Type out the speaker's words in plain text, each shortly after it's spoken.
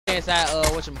inside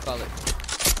whatchamacallit.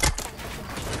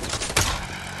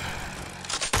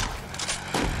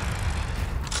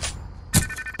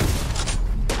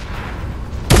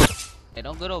 Hey,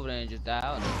 don't get over there and just die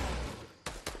out.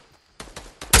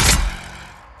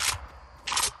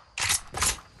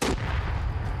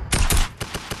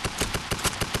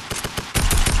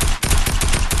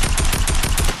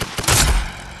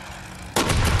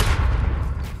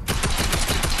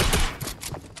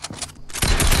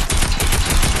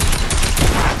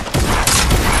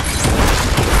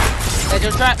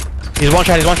 Trap. He's one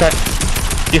shot,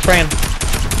 He's spraying.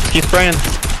 He's spraying.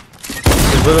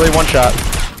 He's literally one shot.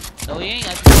 No, he ain't. I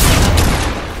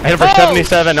hit him for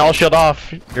 77, all shield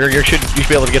off. You should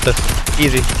be able to get this.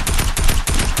 Easy.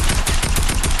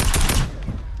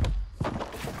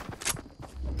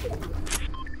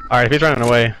 Alright, if he's running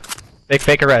away.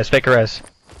 Fake a res.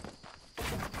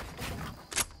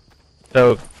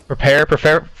 So prepare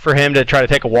for him to try to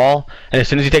take a wall, and as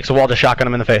soon as he takes a wall, just shotgun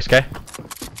him in the face, okay?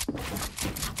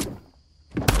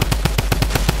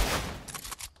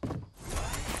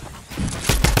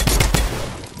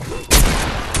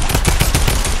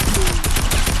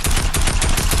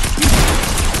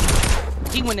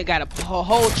 He went and got a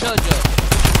whole charge up.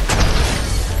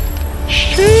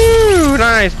 Shoo!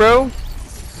 Nice, bro.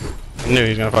 I knew he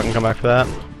was gonna fucking come back for that.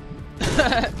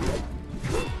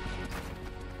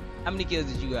 How many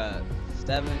kills did you got?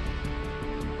 7?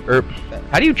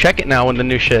 How do you check it now when the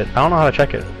new shit? I don't know how to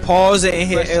check it. Pause it and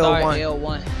hit L1.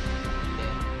 L1.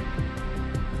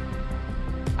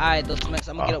 Yeah. Alright, those smacks.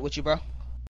 I'm gonna get up with you, bro.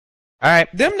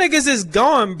 Alright. Them niggas is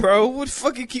gone, bro. What the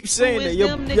fuck you keep saying that?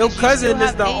 Your cousin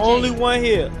is the only one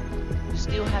here. You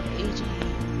still have AJ.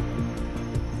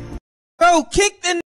 Bro, kick the